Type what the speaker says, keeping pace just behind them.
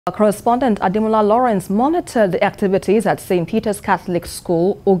Our correspondent Ademola Lawrence monitored the activities at St. Peter's Catholic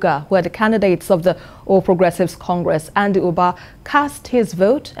School, Uga, where the candidates of the All Progressives Congress, Andy Uba, cast his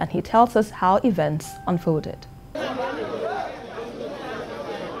vote, and he tells us how events unfolded.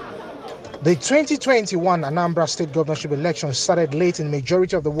 The 2021 Anambra State Governorship election started late in the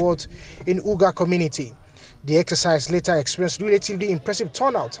majority of the wards in Uga community. The exercise later experienced relatively impressive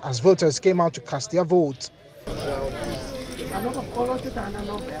turnout as voters came out to cast their vote.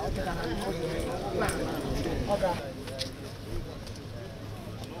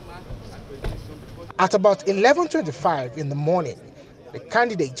 At about 11:25 in the morning, the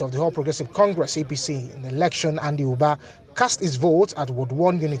candidate of the All Progressive Congress APC in the election, Andy Uba, cast his vote at Ward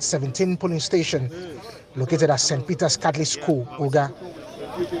 1 Unit 17 polling station located at St. Peter's Catholic School, Uga.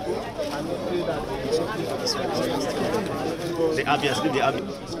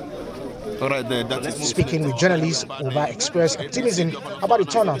 Speaking with journalists, Uba expressed optimism about the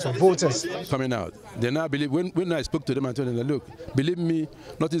turnout of voters. Coming out, they now believe. When I spoke to them, I told them, "Look, believe me,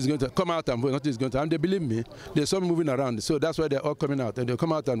 nothing is going to come out and vote. Nothing is going to." And they believe me. There's some moving around, so that's why they're all coming out, and they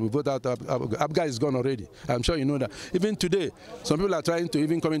come out and we vote out. Abga is gone already. I'm sure you know that. Even today, some people are trying to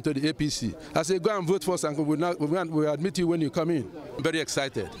even come into the APC. I say, go and vote first, and we'll admit you when you come in. I'm very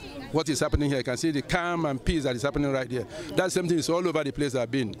excited. What is happening here? You can see the calm and peace that is happening right here. That same thing is all over the place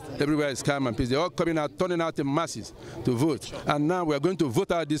I've been. Everywhere is calm and peace. They're all coming out, turning out in masses to vote. And now we're going to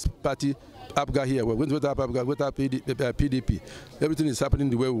vote out this party, APGA here. We're going to vote out APGA, vote out PDP. Everything is happening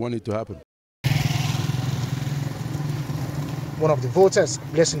the way we want it to happen. One of the voters,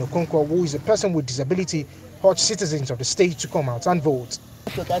 Blessing Okonkwo, who is a person with disability, urged citizens of the state to come out and vote.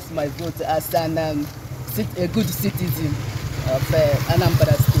 So that's my vote as a good citizen of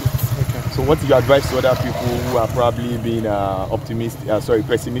Anambra State. Okay. So what do you advise to other people who are probably being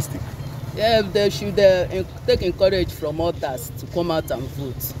pessimistic? Yeah, they should take encouragement from others to come out and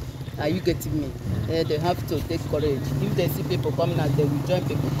vote. Are you getting me? They have to take courage. If they see people coming out, they will join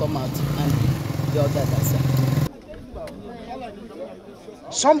people come out and the others.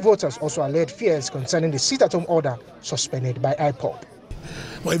 Some voters also allayed fears concerning the sit-at-home order suspended by IPOB.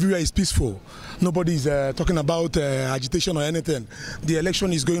 Well, everywhere is peaceful. Nobody is talking about agitation or anything. The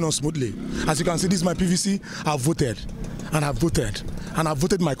election is going on smoothly. As you can see, this is my PVC. I've voted, and I've voted, and I've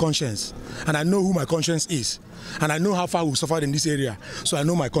voted my conscience. And I know who my conscience is. And I know how far we've suffered in this area. So I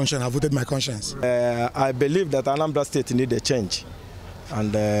know my conscience. I voted my conscience. I believe that Anambra State needs a change.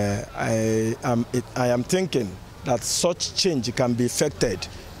 And I am thinking that such change can be effected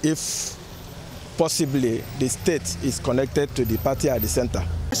if possibly the state is connected to the party at the center.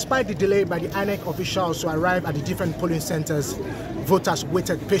 Despite the delay by the INEC officials to arrive at the different polling centers, voters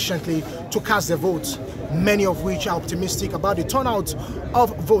waited patiently to cast their votes, many of which are optimistic about the turnout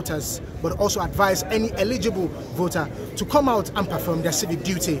of voters, but also advise any eligible voter to come out and perform their civic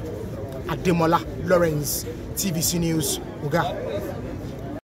duty. Ademola Lawrence, TVC News, Uga.